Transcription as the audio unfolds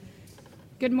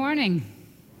Good morning.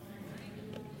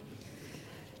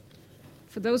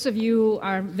 For those of you who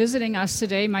are visiting us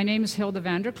today, my name is Hilda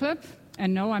Vanderklip,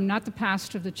 and no, I'm not the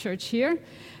pastor of the church here.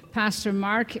 Pastor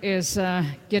Mark is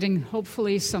getting,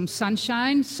 hopefully, some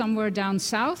sunshine somewhere down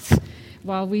south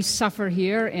while we suffer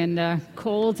here in the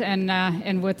cold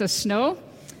and with the snow.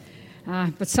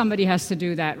 But somebody has to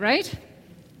do that, right?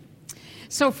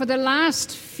 So for the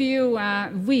last few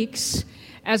weeks,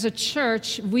 as a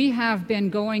church, we have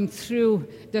been going through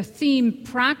the theme,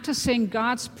 Practicing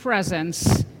God's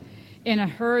Presence in a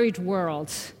Hurried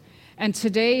World. And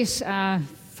today's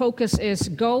focus is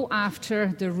Go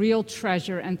After the Real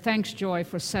Treasure. And thanks, Joy,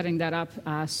 for setting that up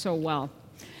so well.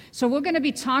 So we're going to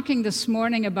be talking this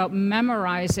morning about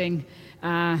memorizing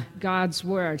God's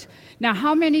Word. Now,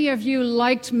 how many of you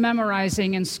liked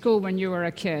memorizing in school when you were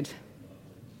a kid?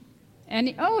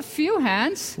 A few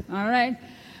hands. All right.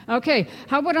 Okay,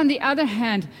 how about on the other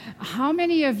hand, how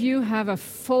many of you have a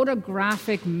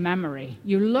photographic memory?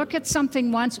 You look at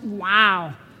something once,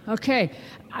 wow. Okay,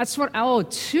 that's what,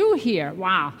 two here,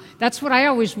 wow. That's what I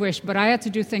always wish, but I had to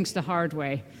do things the hard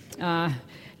way.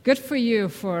 Good for you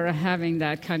for having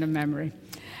that kind of memory.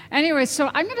 Anyway, so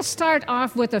I'm going to start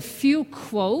off with a few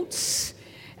quotes,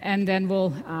 and then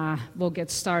we'll get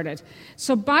started.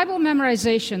 So Bible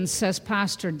memorization, says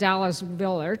Pastor Dallas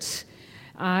Willard,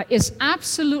 is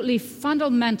absolutely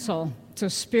fundamental to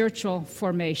spiritual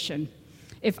formation.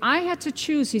 If I had to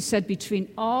choose, he said,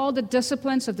 between all the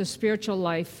disciplines of the spiritual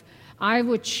life, I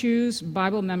would choose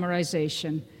Bible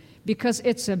memorization because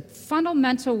it's a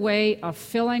fundamental way of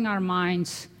filling our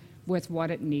minds with what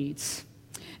it needs.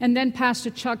 And then Pastor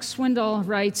Chuck Swindoll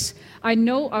writes, I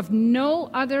know of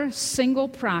no other single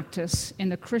practice in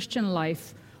the Christian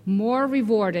life more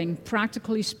rewarding,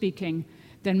 practically speaking,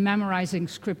 than memorizing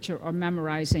Scripture or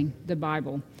memorizing the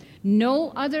Bible.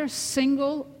 No other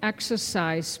single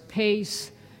exercise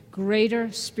pays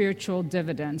greater spiritual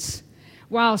dividends.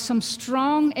 Wow, some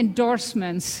strong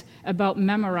endorsements about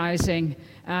memorizing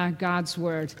God's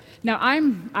Word. Now,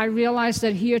 I realize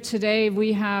that here today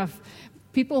we have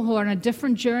people who are on a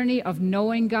different journey of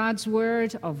knowing God's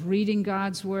Word, of reading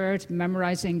God's Word,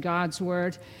 memorizing God's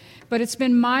Word. But it's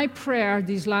been my prayer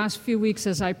these last few weeks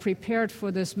as I prepared for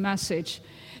this message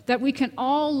that we can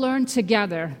all learn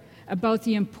together about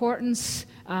the importance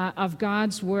of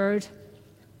God's Word,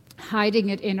 hiding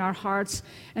it in our hearts,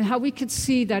 and how we could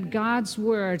see that God's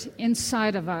Word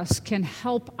inside of us can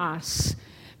help us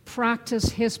practice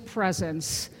His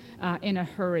presence in a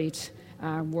hurried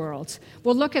world.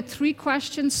 We'll look at 3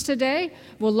 questions today.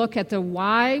 We'll look at the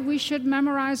why we should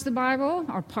memorize the Bible,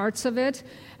 or parts of it,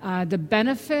 the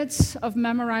benefits of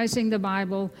memorizing the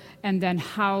Bible, and then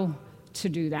how to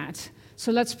do that.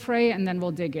 So let's pray, and then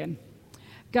we'll dig in.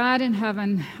 God in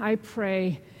heaven, I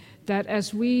pray that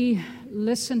as we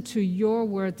listen to your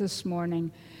word this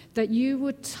morning, that you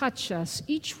would touch us,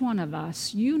 each one of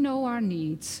us. You know our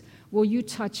needs. Will you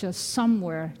touch us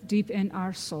somewhere deep in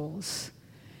our souls?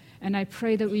 And I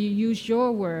pray that we use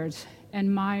your word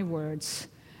and my words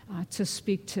to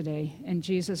speak today. In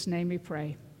Jesus' name we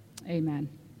pray. Amen.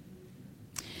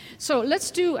 So let's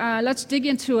dig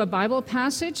into a Bible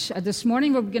passage. This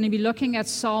morning we're going to be looking at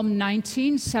Psalm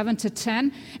 19, 7 to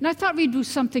 10. And I thought we'd do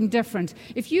something different.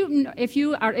 If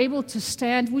you are able to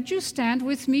stand, would you stand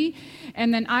with me?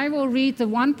 And then I will read the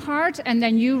one part, and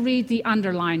then you read the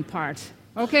underlined part.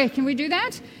 Okay, can we do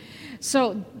that?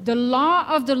 So, the law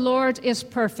of the Lord is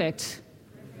perfect.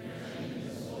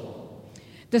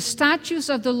 The statutes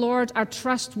of the Lord are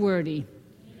trustworthy.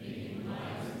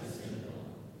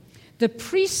 The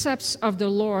precepts of the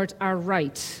Lord are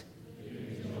right.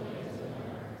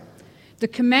 The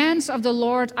commands of the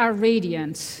Lord are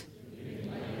radiant.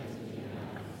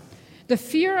 The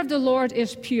fear of the Lord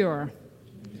is pure.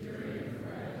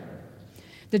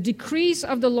 The decrees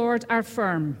of the Lord are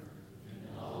firm.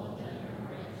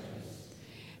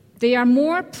 They are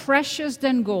more precious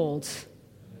than gold.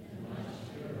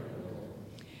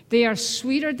 They are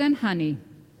sweeter than honey.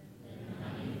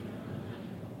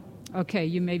 Okay,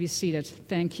 you may be seated.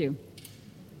 Thank you.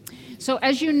 So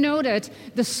as you noted,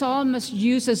 the psalmist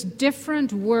uses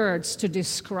different words to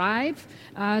describe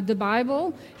the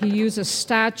Bible. He uses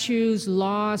statutes,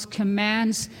 laws,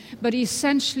 commands, but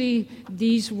essentially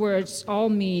these words all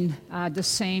mean the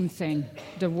same thing,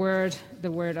 the Word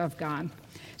of God.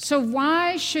 So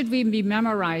why should we be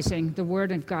memorizing the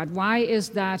Word of God? Why is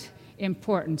that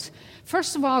important?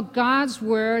 First of all, God's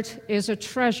Word is a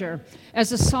treasure.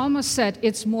 As the psalmist said,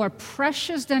 it's more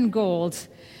precious than gold,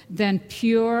 than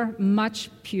much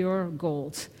pure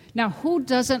gold. Now, who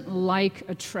doesn't like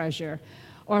a treasure?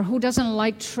 Or who doesn't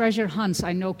like treasure hunts?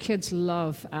 I know kids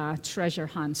love treasure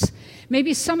hunts.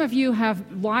 Maybe some of you have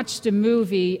watched the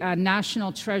movie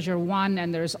National Treasure 1,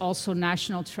 and there's also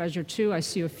National Treasure 2. I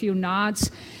see a few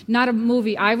nods. Not a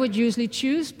movie I would usually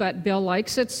choose, but Bill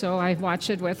likes it, so I watch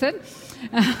it with it.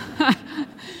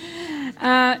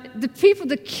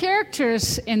 The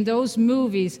characters in those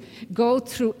movies go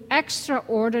through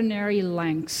extraordinary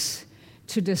lengths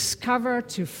to discover,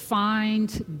 to find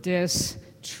this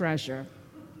treasure.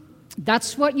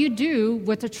 That's what you do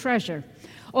with a treasure.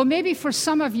 Or maybe for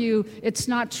some of you, it's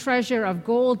not treasure of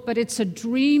gold, but it's a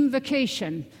dream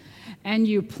vacation. And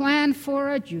you plan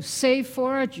for it, you save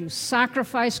for it, you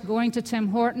sacrifice going to Tim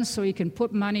Hortons so you can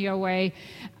put money away.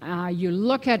 You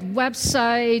look at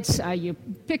websites, you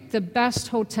pick the best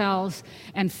hotels,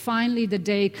 and finally the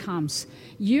day comes.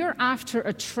 You're after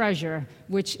a treasure,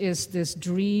 which is this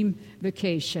dream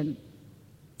vacation.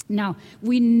 Now,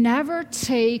 we never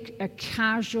take a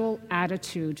casual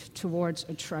attitude towards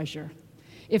a treasure.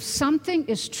 If something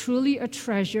is truly a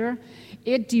treasure,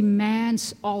 it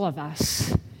demands all of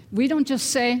us. We don't just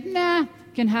say, nah,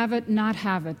 can have it, not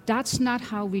have it. That's not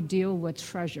how we deal with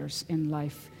treasures in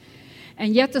life.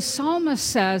 And yet the psalmist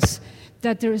says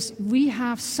that we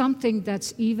have something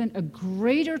that's even a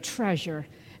greater treasure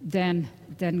than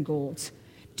gold.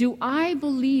 Do I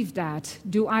believe that?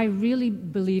 Do I really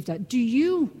believe that? Do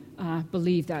you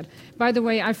believe that? By the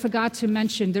way, I forgot to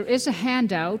mention, there is a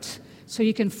handout so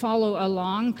you can follow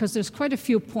along, because there's quite a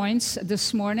few points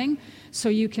this morning, so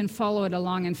you can follow it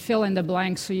along and fill in the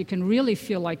blanks so you can really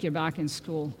feel like you're back in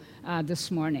school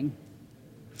this morning.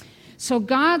 So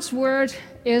God's Word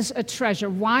is a treasure.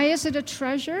 Why is it a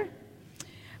treasure?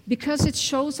 Because it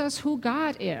shows us who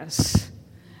God is,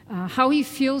 how He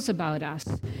feels about us.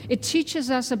 It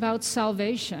teaches us about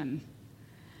salvation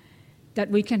that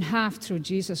we can have through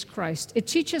Jesus Christ. It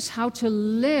teaches how to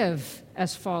live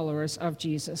as followers of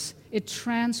Jesus. It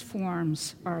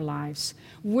transforms our lives.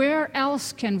 Where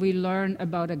else can we learn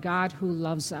about a God who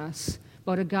loves us,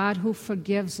 about a God who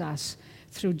forgives us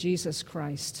through Jesus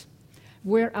Christ?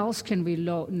 Where else can we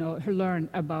learn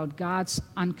about God's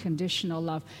unconditional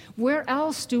love? Where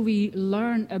else do we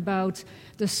learn about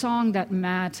the song that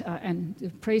Matt and the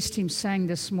praise team sang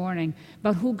this morning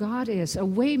about who God is, a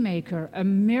waymaker, a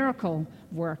miracle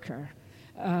worker,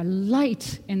 a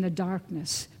light in the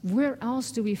darkness? Where else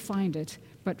do we find it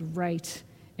but right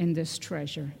in this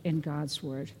treasure, in God's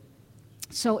Word?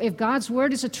 So if God's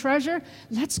Word is a treasure,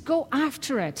 let's go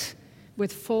after it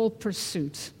with full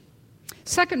pursuit.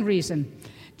 Second reason,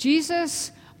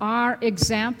 Jesus, our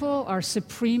example, our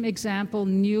supreme example,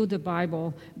 knew the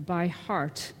Bible by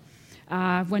heart.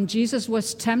 When Jesus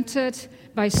was tempted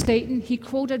by Satan, he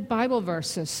quoted Bible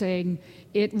verses saying,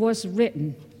 "It was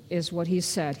written," is what he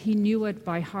said. He knew it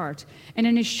by heart. And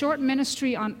in his short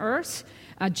ministry on earth,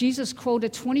 Jesus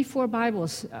quoted 24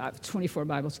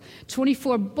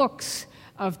 books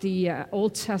of the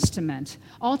Old Testament.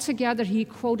 Altogether, he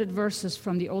quoted verses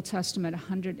from the Old Testament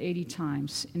 180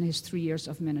 times in his 3 years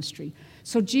of ministry.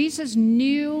 So Jesus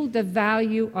knew the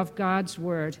value of God's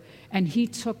Word, and he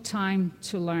took time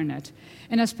to learn it.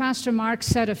 And as Pastor Mark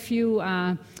said a few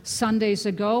Sundays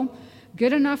ago,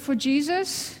 good enough for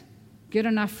Jesus, good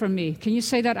enough for me. Can you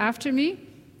say that after me?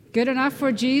 Good enough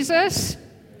for Jesus,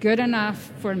 good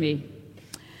enough for me.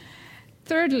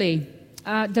 Thirdly,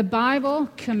 the Bible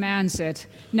commands it.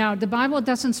 Now, the Bible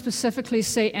doesn't specifically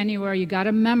say anywhere you got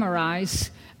to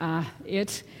memorize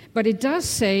it, but it does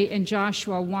say in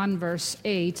Joshua 1, verse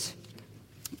 8,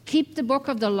 "Keep the book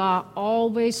of the law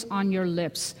always on your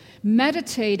lips.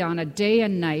 Meditate on it day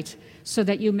and night, so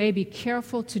that you may be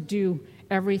careful to do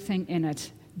everything in it.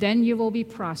 Then you will be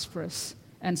prosperous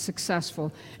and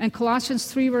successful." And Colossians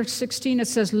 3, verse 16, it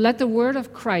says, "Let the word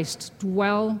of Christ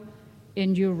dwell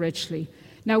in you richly."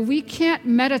 Now, we can't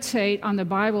meditate on the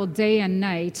Bible day and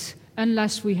night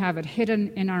unless we have it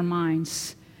hidden in our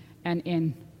minds and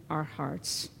in our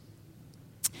hearts.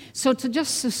 So to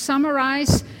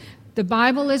summarize, the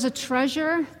Bible is a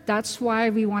treasure. That's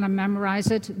why we want to memorize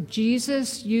it.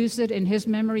 Jesus used it in his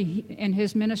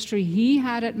ministry. He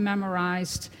had it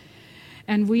memorized.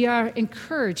 And we are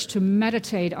encouraged to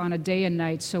meditate on it day and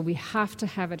night, so we have to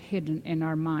have it hidden in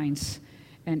our minds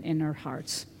and in our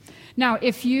hearts. Now,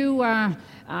 if we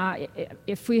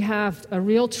have a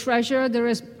real treasure, there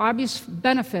is obvious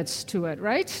benefits to it,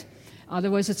 right?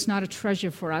 Otherwise, it's not a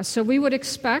treasure for us. So we would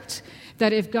expect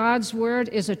that if God's Word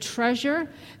is a treasure,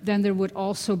 then there would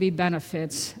also be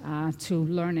benefits to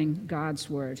learning God's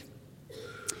Word.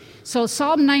 So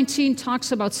Psalm 19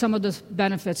 talks about some of the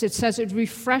benefits. It says it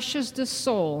refreshes the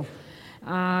soul.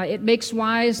 It makes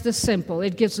wise the simple.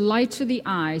 It gives light to the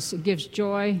eyes. It gives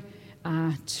joy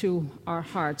to our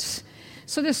hearts.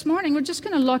 So this morning, we're just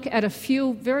going to look at a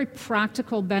few very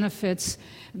practical benefits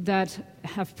that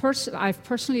I've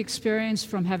personally experienced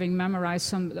from having memorized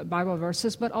some Bible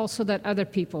verses, but also that other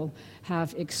people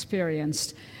have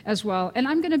experienced as well. And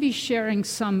I'm going to be sharing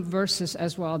some verses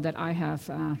as well that I have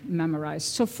memorized.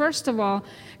 So first of all,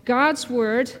 God's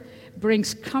Word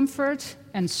brings comfort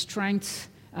and strength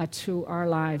to our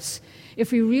lives.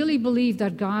 If we really believe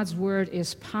that God's Word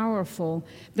is powerful,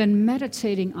 then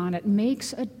meditating on it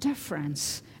makes a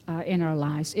difference in our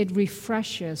lives. It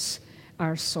refreshes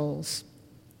our souls.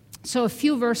 So a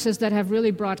few verses that have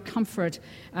really brought comfort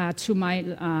to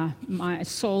my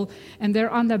soul, and they're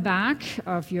on the back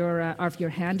of your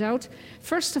handout.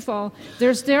 First of all,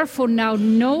 there's therefore now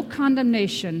no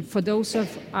condemnation for those of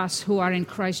us who are in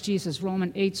Christ Jesus,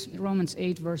 Romans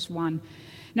 8, verse 1.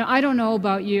 Now, I don't know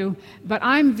about you, but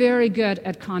I'm very good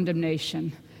at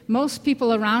condemnation. Most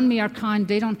people around me are kind.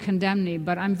 They don't condemn me,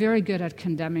 but I'm very good at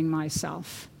condemning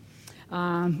myself.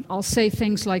 I'll say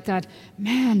things like that,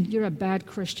 man, you're a bad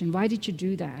Christian. Why did you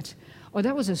do that? Or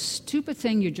that was a stupid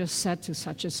thing you just said to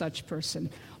such and such person.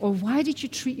 Or why did you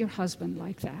treat your husband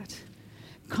like that?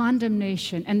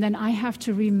 Condemnation. And then I have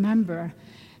to remember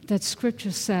that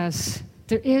Scripture says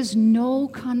there is no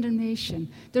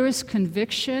condemnation. There is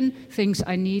conviction, things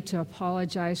I need to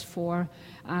apologize for,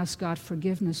 ask God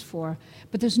forgiveness for.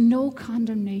 But there's no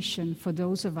condemnation for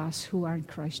those of us who are in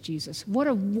Christ Jesus. What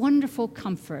a wonderful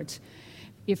comfort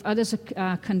if others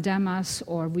condemn us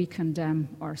or we condemn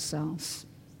ourselves.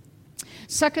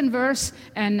 Second verse,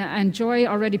 and Joy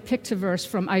already picked a verse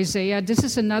from Isaiah. This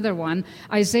is another one,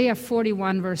 Isaiah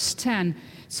 41, verse 10.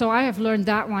 So I have learned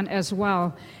that one as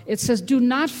well. It says, "Do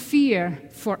not fear,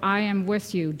 for I am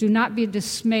with you. Do not be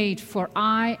dismayed, for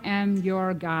I am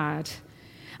your God.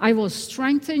 I will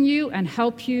strengthen you and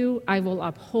help you. I will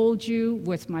uphold you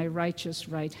with my righteous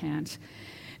right hand."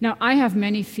 Now, I have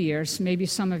many fears. Maybe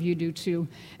some of you do too.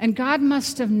 And God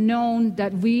must have known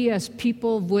that we as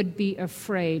people would be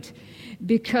afraid,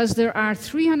 because there are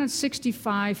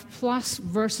 365 plus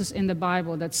verses in the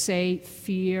Bible that say,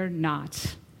 "Fear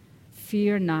not."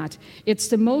 Fear not. It's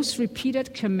the most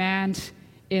repeated command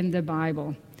in the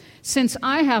Bible. Since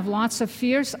I have lots of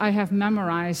fears, I have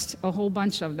memorized a whole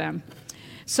bunch of them.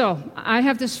 So I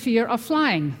have this fear of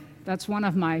flying. That's one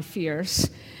of my fears.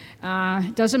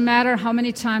 Doesn't matter how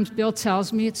many times Bill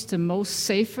tells me it's the most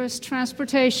safest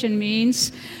transportation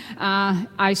means.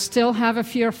 I still have a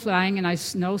fear of flying, and I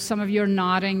know some of you are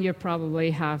nodding. You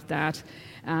probably have that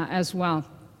as well.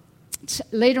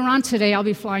 Later on today, I'll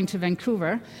be flying to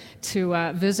Vancouver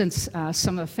to visit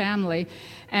some of the family.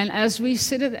 And as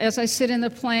I sit in the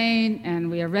plane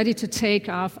and we are ready to take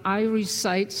off, I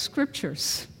recite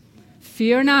scriptures.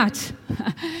 Fear not.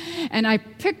 And I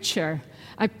picture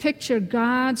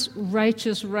God's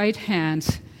righteous right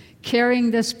hand carrying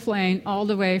this plane all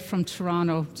the way from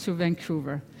Toronto to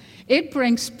Vancouver. It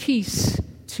brings peace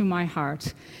to my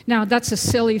heart. Now, that's a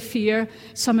silly fear.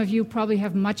 Some of you probably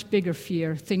have much bigger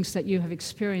fear, things that you have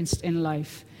experienced in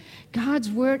life. God's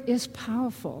Word is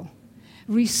powerful.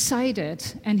 Recite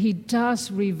it, and He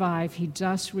does revive, He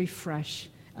does refresh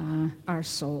our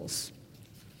souls.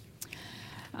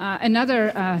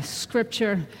 Another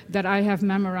scripture that I have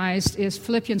memorized is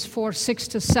Philippians 4,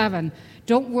 6-7.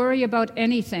 Don't worry about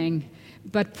anything,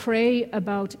 but pray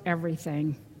about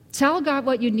everything. Tell God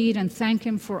what you need and thank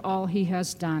Him for all He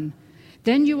has done.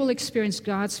 Then you will experience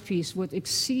God's peace, which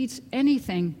exceeds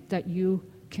anything that you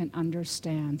can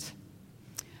understand.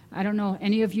 I don't know,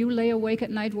 any of you lay awake at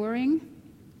night worrying?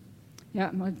 Yeah,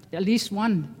 well, at least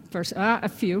one person, a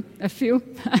few.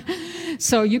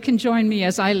 So you can join me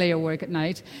as I lay awake at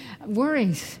night.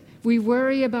 Worries. We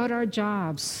worry about our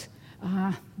jobs.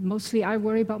 Mostly I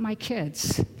worry about my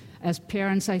kids. As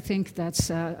parents, I think that's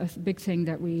a big thing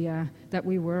that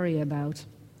we worry about.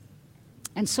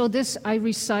 And so I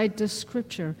recite this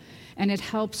scripture, and it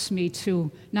helps me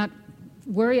to not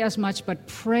worry as much, but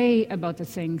pray about the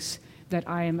things that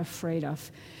I am afraid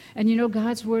of. And you know,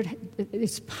 God's Word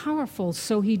is powerful,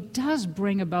 so He does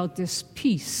bring about this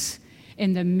peace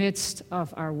in the midst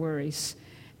of our worries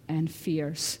and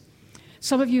fears.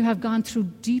 Some of you have gone through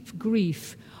deep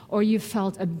grief, or you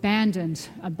felt abandoned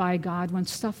by God when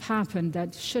stuff happened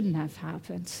that shouldn't have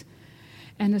happened.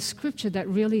 And the scripture that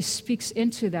really speaks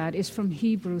into that is from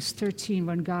Hebrews 13,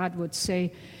 when God would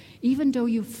say, even though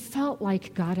you felt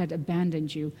like God had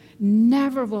abandoned you,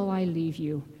 never will I leave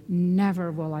you,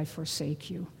 never will I forsake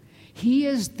you. He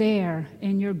is there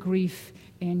in your grief,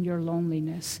 in your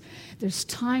loneliness. There's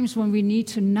times when we need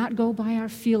to not go by our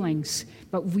feelings,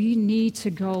 but we need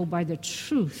to go by the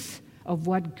truth of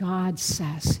what God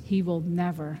says. He will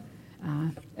never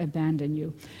abandon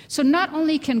you. So not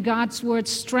only can God's word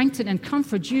strengthen and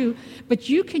comfort you, but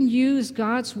you can use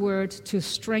God's word to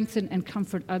strengthen and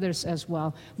comfort others as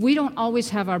well. We don't always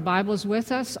have our Bibles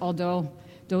with us, although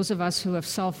those of us who have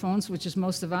cell phones, which is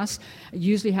most of us,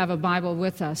 usually have a Bible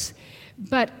with us.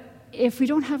 But if we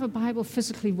don't have a Bible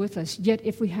physically with us, yet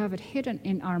if we have it hidden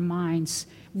in our minds,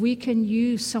 we can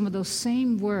use some of those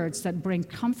same words that bring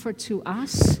comfort to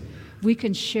us. We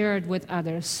can share it with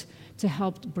others to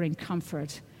help bring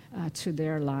comfort to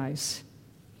their lives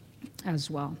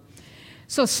as well.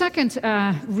 So second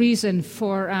reason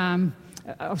for,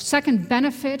 or second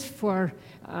benefit for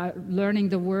learning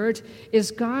the Word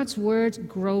is God's Word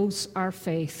grows our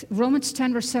faith. Romans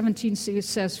 10 verse 17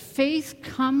 says, faith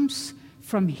comes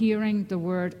from hearing the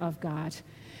Word of God.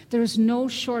 There's no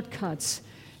shortcuts.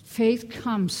 Faith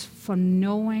comes from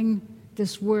knowing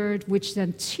this Word, which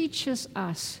then teaches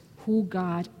us who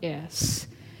God is.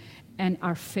 And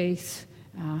our faith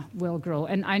will grow.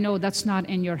 And I know that's not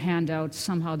in your handout.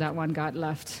 Somehow that one got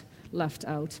left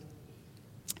out.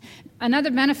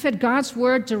 Another benefit, God's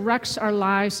word directs our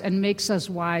lives and makes us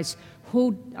wise.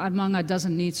 Who among us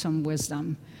doesn't need some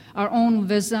wisdom? Our own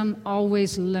wisdom,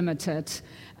 always limited.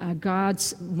 God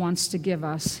wants to give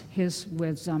us his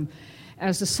wisdom.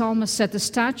 As the psalmist said, the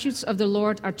statutes of the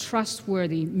Lord are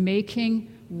trustworthy,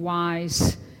 making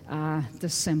wise the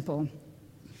simple.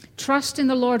 Trust in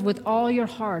the Lord with all your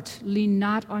heart. Lean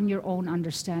not on your own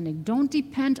understanding. Don't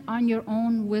depend on your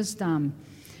own wisdom.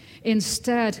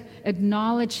 Instead,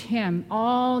 acknowledge him,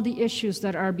 all the issues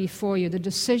that are before you, the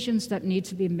decisions that need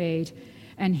to be made,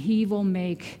 and he will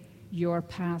make your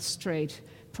path straight.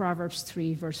 Proverbs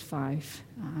 3, verse 5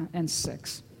 and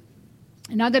 6.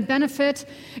 Another benefit,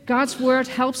 God's word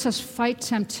helps us fight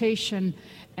temptation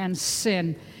and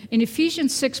sin. In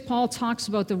Ephesians 6, Paul talks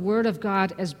about the Word of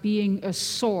God as being a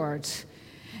sword.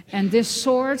 And this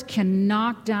sword can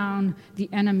knock down the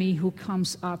enemy who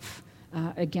comes up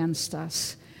against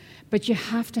us. But you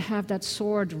have to have that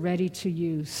sword ready to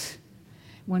use.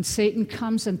 When Satan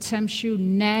comes and tempts you,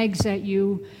 nags at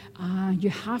you, you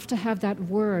have to have that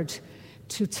word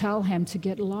to tell him to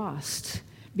get lost.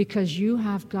 Because you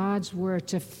have God's word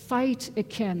to fight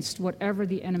against whatever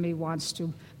the enemy wants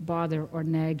to bother or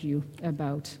nag you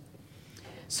about.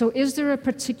 So is there a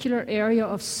particular area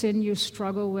of sin you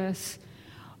struggle with?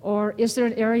 Or is there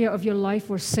an area of your life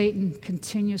where Satan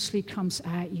continuously comes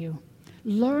at you?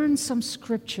 Learn some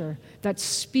scripture that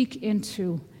speak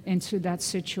into that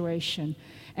situation.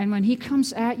 And when he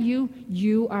comes at you,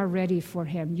 you are ready for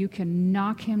him. You can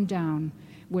knock him down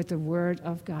with the word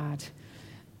of God.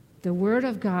 The word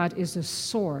of God is a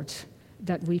sword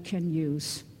that we can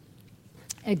use.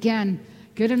 Again,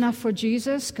 good enough for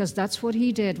Jesus, because that's what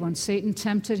he did when Satan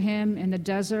tempted him in the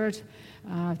desert.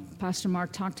 Pastor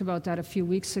Mark talked about that a few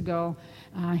weeks ago.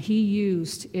 He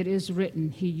used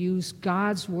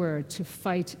God's word to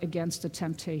fight against the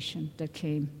temptation that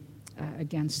came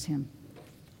against him.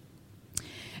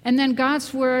 And then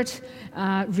God's word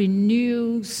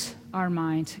renews our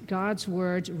mind. God's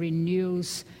word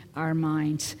renews our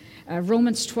mind.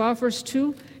 Romans 12, verse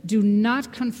 2, do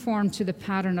not conform to the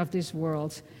pattern of this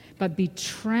world, but be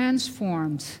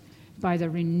transformed by the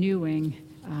renewing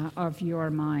of your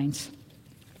mind.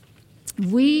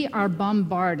 We are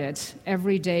bombarded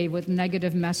every day with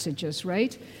negative messages,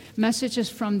 right? Messages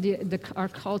from our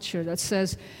culture that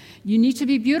says, you need to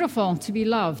be beautiful to be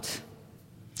loved.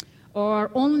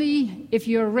 Or only if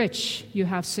you're rich, you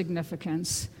have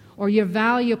significance. Or your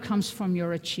value comes from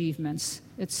your achievements,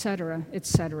 etc.,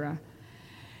 etc.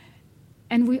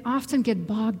 And we often get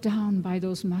bogged down by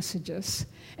those messages.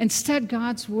 Instead,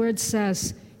 God's word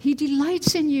says, he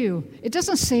delights in you. It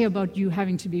doesn't say about you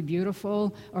having to be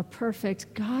beautiful or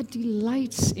perfect. God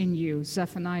delights in you,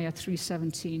 Zephaniah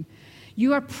 3:17.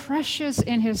 You are precious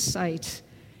in his sight.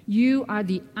 You are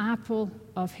the apple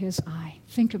of his eye.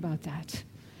 Think about that.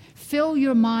 Fill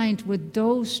your mind with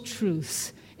those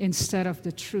truths instead of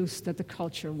the truths that the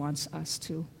culture wants us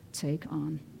to take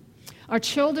on. Our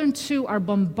children, too, are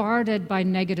bombarded by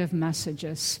negative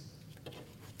messages.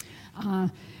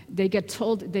 They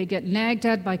get nagged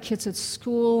at by kids at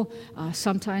school,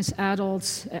 sometimes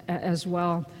adults as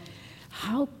well.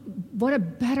 What a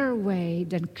better way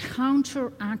than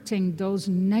counteracting those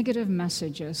negative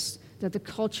messages that the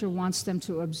culture wants them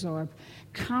to absorb.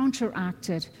 Counteract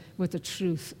it with the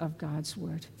truth of God's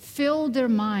word. Fill their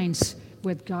minds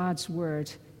with God's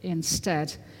word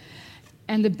instead.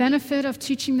 And the benefit of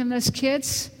teaching them as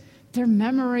kids, their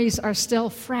memories are still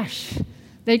fresh.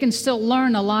 They can still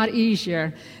learn a lot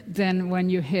easier than when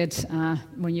you hit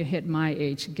my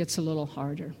age. It gets a little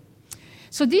harder.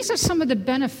 So these are some of the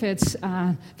benefits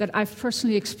that I've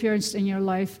personally experienced in your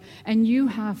life, and you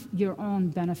have your own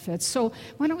benefits. So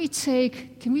why don't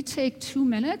can we take 2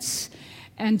 minutes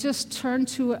and just turn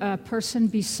to a person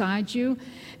beside you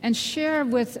and share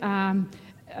with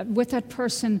that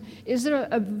person, is there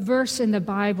a verse in the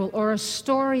Bible or a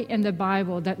story in the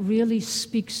Bible that really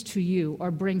speaks to you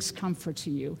or brings comfort to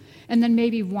you? And then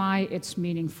maybe why it's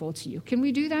meaningful to you. Can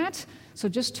we do that? So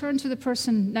just turn to the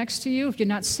person next to you. If you're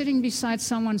not sitting beside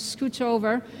someone, scooch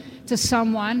over to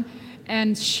someone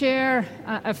and share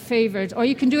a favorite. Or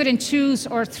you can do it in 2s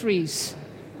or 3s.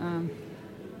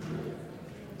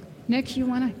 Nick,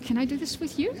 can I do this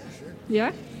with you? Yeah, sure.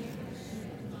 Yeah?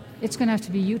 It's going to have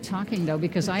to be you talking, though,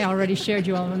 because I already shared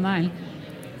you all of mine.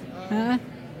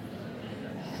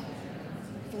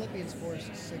 Philippians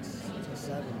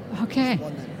 4:6-7. Okay.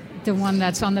 The one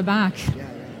that's on the back. Yeah.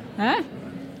 Huh?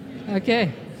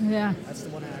 Okay. Yeah. That's the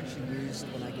one I actually used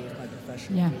when I gave my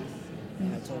profession Yeah. of faith.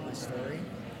 And I told my story.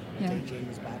 The Yeah. day Jane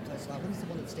was baptized. That one's the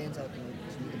one that stands out to me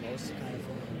the most. It kind of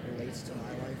relates to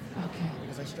my life. Okay.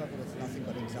 Because I struggle with nothing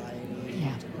but anxiety,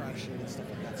 Yeah. depression, and stuff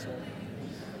like that. So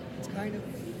it's kind of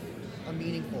a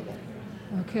meaningful one.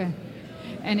 Okay.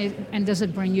 And does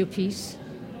it bring you peace?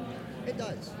 It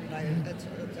does. And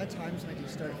at times when I do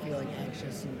start feeling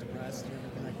anxious and depressed and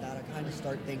everything like that, I kind of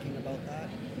start thinking about that.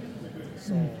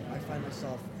 So I find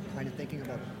myself kind of thinking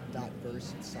about that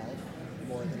verse itself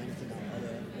more than anything on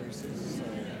other verses. So.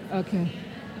 Okay.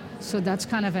 So that's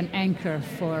kind of an anchor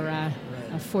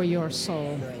for your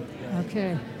soul. Right.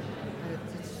 Okay.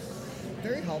 It's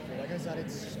very helpful. Like I said,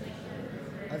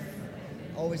 I've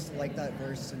always liked that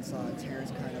verse since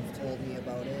Terrence kind of told me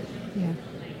about it. Yeah.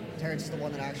 Terrence is the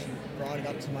one that actually brought it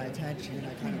up to my attention, and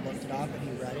I kind of looked it up, and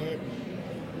he read it.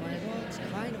 And I'm like, well, it's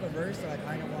kind of a verse that I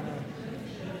kind of want to,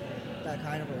 that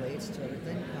kind of relates to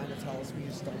everything. Kind of tells me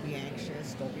just don't be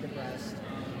anxious, don't be depressed.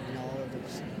 You know,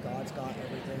 God's got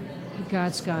everything.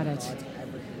 God's got it. God's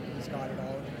everything. He's got it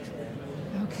all in control.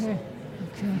 Okay.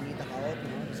 If you need the help,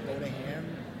 just go to Him,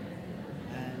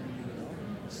 and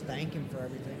just thank Him for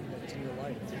everything that's in your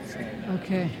life. So,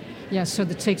 Okay. Yeah. So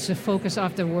that takes the focus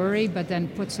off the worry, but then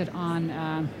puts it on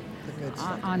the good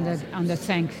stuff, on the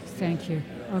thank you.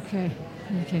 Okay.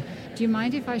 Okay. Do you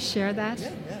mind if I share that?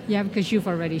 Yeah. Yeah, because you've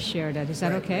already shared it. Is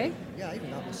that okay? Yeah, I even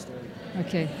got my story.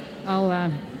 Okay.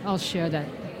 I'll share that.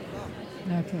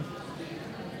 Okay.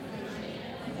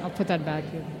 I'll put that back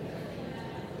here.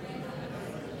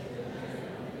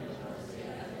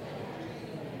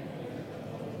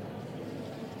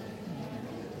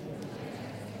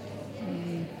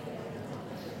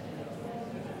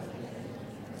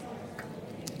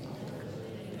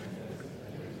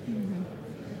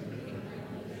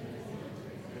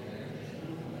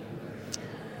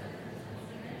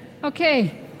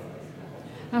 Okay.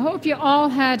 I hope you all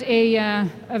had a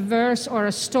verse or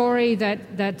a story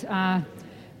that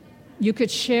you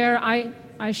could share.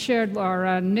 I shared,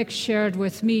 or Nick shared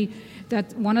with me,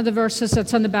 that one of the verses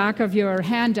that's on the back of your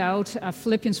handout,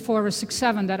 Philippians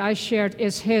 4:6-7, that I shared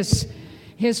is his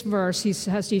verse. He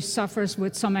suffers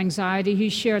with some anxiety. He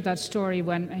shared that story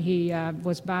when he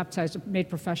was baptized, made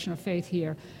profession of faith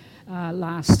here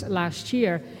last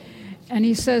year, and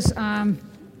he says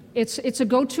it's a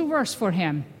go-to verse for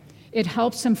him. It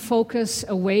helps him focus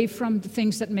away from the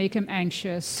things that make him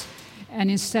anxious, and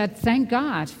instead thank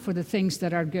God for the things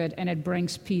that are good, and it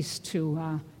brings peace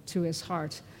to his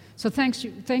heart. So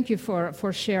thank you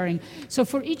for sharing. So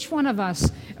for each one of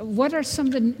us, what are some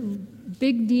of the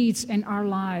big needs in our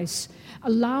lives?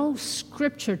 Allow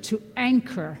Scripture to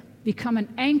become an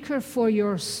anchor for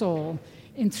your soul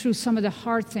through some of the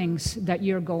hard things that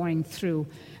you're going through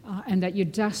and that you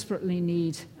desperately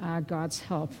need God's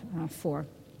help for.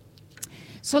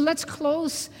 So let's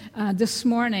close this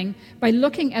morning by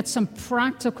looking at some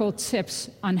practical tips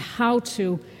on how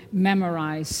to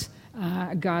memorize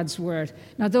God's Word.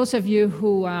 Now, those of you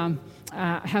who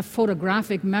have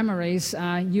photographic memories,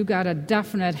 you got a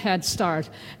definite head start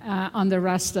on the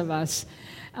rest of us.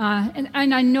 And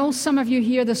I know some of you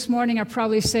here this morning are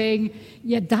probably saying,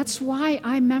 yeah, that's why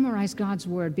I memorize God's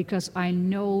Word, because I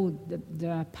know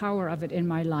the power of it in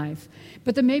my life.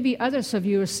 But there may be others of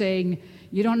you are saying,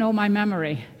 you don't know my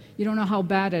memory. You don't know how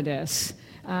bad it is.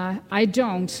 I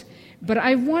don't. But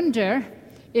I wonder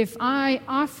if I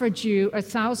offered you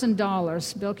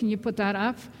 $1,000. Bill, can you put that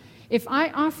up? If I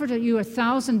offered you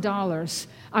 $1,000,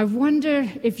 I wonder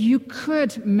if you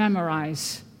could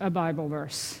memorize a Bible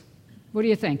verse. What do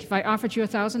you think? If I offered you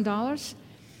 $1,000?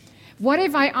 What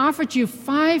if I offered you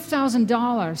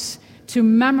 $5,000 to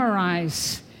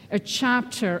memorize a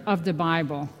chapter of the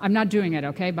Bible? I'm not doing it,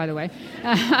 okay, by the way.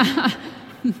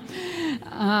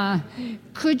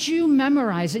 Could you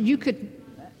memorize it?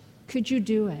 Could you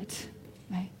do it?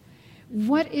 Right?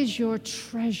 What is your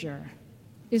treasure?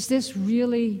 Is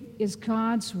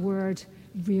God's word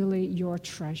really your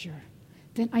treasure?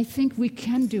 Then I think we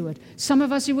can do it. Some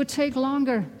of us, it would take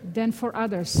longer than for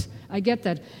others. I get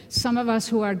that. Some of us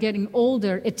who are getting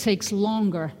older, it takes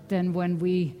longer than when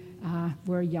we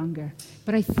were younger.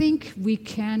 But I think we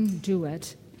can do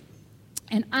it.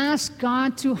 And ask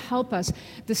God to help us.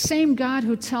 The same God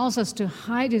who tells us to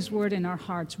hide his word in our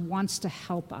hearts wants to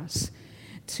help us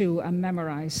to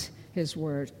memorize his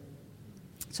word.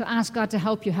 So ask God to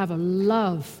help you have a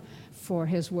love for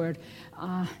his word.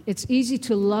 It's easy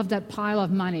to love that pile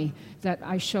of money that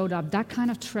I showed up. That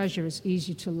kind of treasure is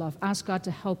easy to love. Ask God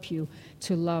to help you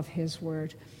to love his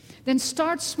word. Then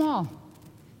start small.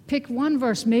 Pick one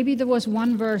verse. Maybe there was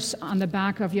one verse on the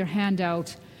back of your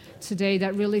handout today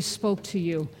that really spoke to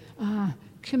you.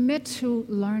 Commit to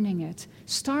learning it.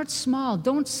 Start small.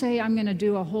 Don't say, I'm going to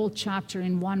do a whole chapter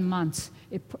in 1 month.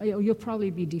 You'll probably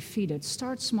be defeated.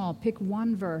 Start small. Pick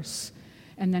one verse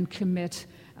and then commit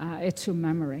it to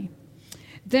memory.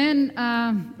 Then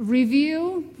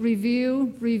review.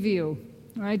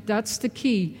 Right? That's the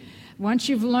key. Once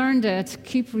you've learned it,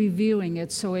 keep reviewing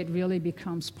it so it really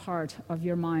becomes part of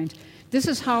your mind. This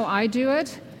is how I do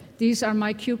it. These are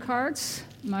my cue cards,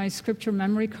 my scripture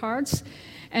memory cards.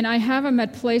 And I have them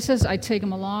at places. I take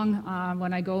them along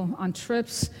when I go on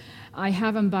trips. I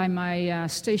have them by my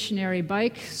stationary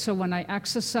bike. So when I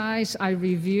exercise, I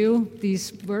review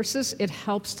these verses. It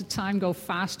helps the time go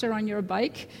faster on your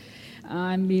bike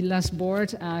and be less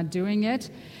bored doing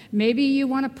it. Maybe you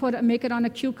want to make it on a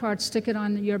cue card, stick it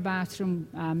on your bathroom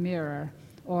mirror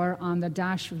or on the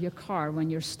dash of your car when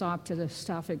you're stopped at a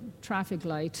traffic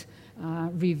light.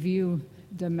 Review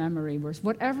the memory verse,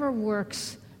 whatever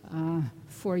works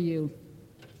for you.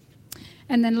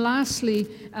 And then lastly,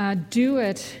 do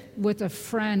it with a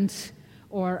friend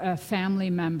or a family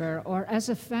member, or as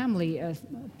a family,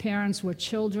 parents with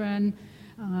children.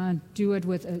 Do it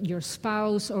with your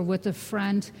spouse or with a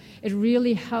friend. It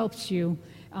really helps you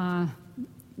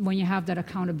when you have that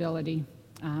accountability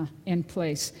in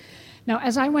place. Now,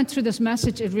 as I went through this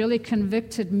message, it really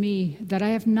convicted me that I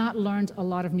have not learned a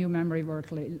lot of new memory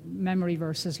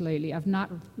verses lately.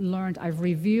 I've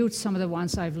reviewed some of the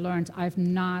ones I've learned. I've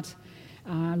not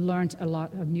learned a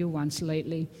lot of new ones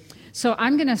lately. So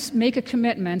I'm going to make a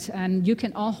commitment, and you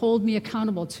can all hold me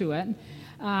accountable to it.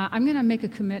 I'm going to make a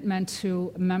commitment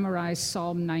to memorize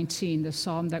Psalm 19, the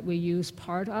psalm that we use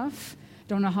part of.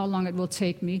 Don't know how long it will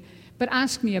take me, but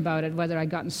ask me about it, whether I've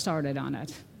gotten started on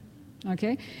it.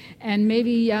 Okay? And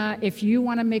maybe if you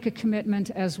want to make a commitment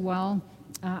as well,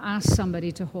 ask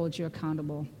somebody to hold you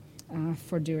accountable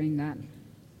for doing that.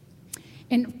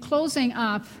 In closing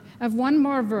up, I have one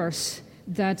more verse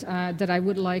that I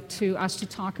would like us to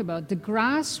talk about. The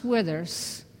grass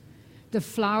withers, the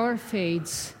flower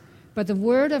fades, but the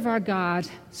word of our God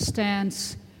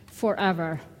stands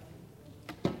forever.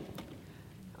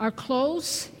 Our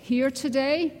clothes here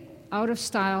today, out of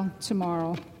style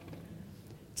tomorrow.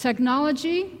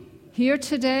 Technology, here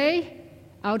today,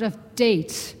 out of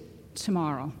date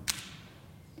tomorrow.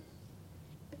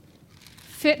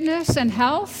 Fitness and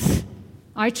health,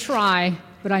 I try,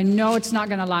 but I know it's not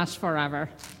going to last forever.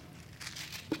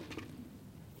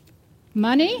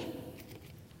 Money,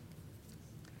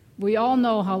 we all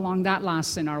know how long that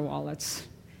lasts in our wallets.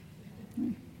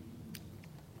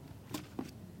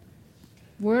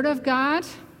 Word of God,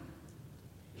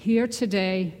 here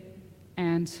today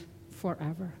and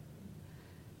forever.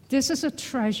 This is a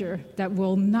treasure that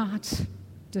will not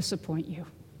disappoint you.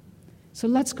 So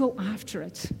let's go after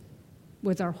it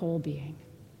with our whole being.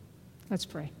 Let's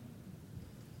pray.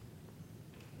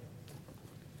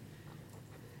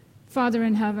 Father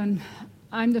in heaven,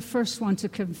 I'm the first one to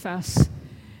confess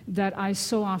that I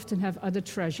so often have other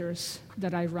treasures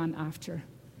that I run after,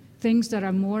 things that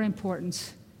are more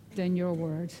important than your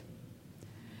word.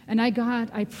 And God,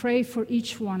 I pray for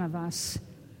each one of us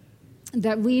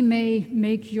that we may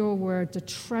make your word the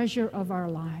treasure of our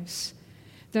lives,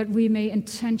 that we may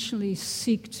intentionally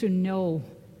seek to know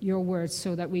your word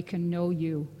so that we can know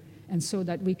you and so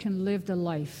that we can live the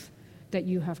life that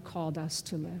you have called us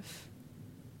to live.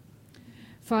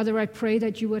 Father, I pray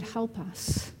that you would help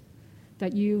us,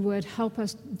 that you would help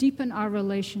us deepen our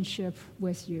relationship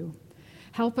with you.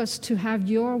 Help us to have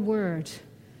your word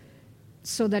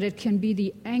so that it can be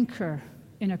the anchor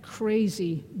in a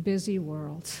crazy, busy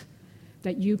world,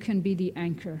 that you can be the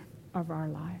anchor of our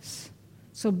lives.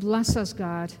 So bless us,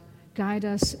 God, guide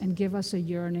us, and give us a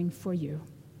yearning for you.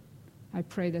 I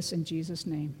pray this in Jesus'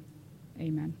 name.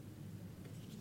 Amen.